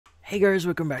Hey guys,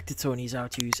 welcome back to Tony's How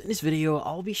To's. In this video,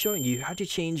 I'll be showing you how to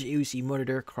change AOC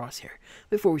Monitor Crosshair.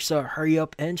 Before we start, hurry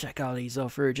up and check out these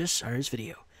offers just started this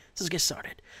video. So let's get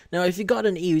started. Now, if you got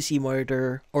an AOC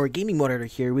monitor or gaming monitor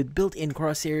here with built-in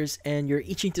crosshairs and you're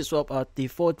itching to swap out the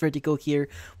default vertical here,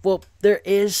 well, there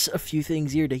is a few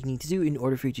things here that you need to do in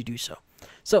order for you to do so.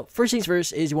 So first things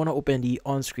first is you want to open the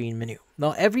on-screen menu.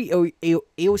 Now every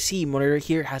AOC monitor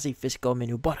here has a physical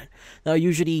menu button. Now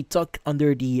usually tucked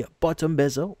under the bottom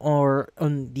bezel or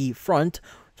on the front.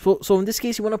 So in this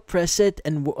case you want to press it,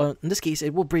 and in this case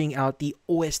it will bring out the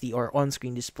OSD or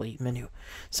on-screen display menu.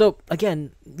 So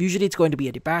again, usually it's going to be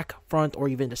at the back, front, or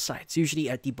even the sides, usually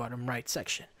at the bottom right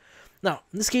section. Now,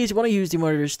 in this case, you want to use the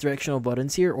monitor's directional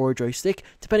buttons here or joystick,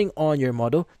 depending on your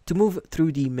model, to move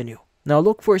through the menu. Now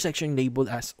look for a section labeled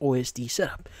as OSD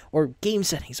setup or game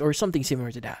settings or something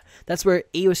similar to that. That's where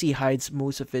AOC hides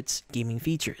most of its gaming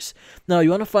features. Now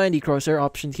you want to find the crosshair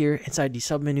option here. Inside the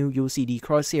submenu, you'll see the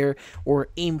crosshair or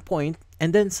aim point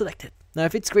and then select it. Now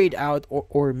if it's grayed out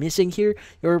or missing here,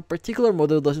 your particular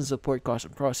model doesn't support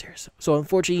custom crosshairs. So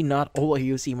unfortunately, not all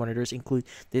AOC monitors include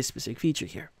this specific feature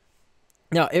here.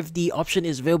 Now, if the option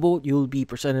is available, you'll be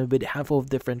presented with a handful of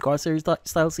different crosshair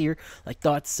styles here, like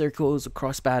dots, circles,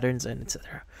 cross patterns, and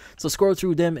etc. So scroll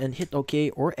through them and hit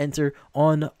OK or enter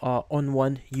on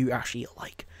one you actually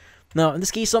like. Now, in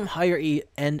this case, some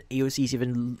higher-end AOCs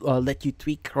even let you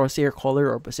tweak crosshair color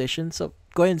or position, so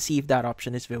go ahead and see if that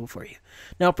option is available for you.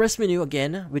 Now, press menu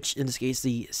again, which in this case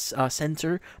the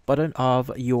center button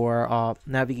of your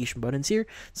navigation buttons here.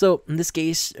 So in this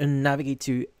case, navigate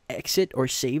to exit or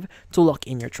save to lock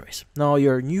in your choice. Now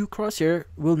your new crosshair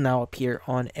will now appear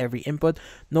on every input.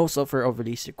 No software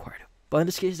overlays required. But in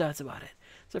this case, that's about it.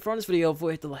 So if you found this video,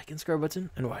 hit the like and subscribe button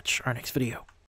and watch our next video.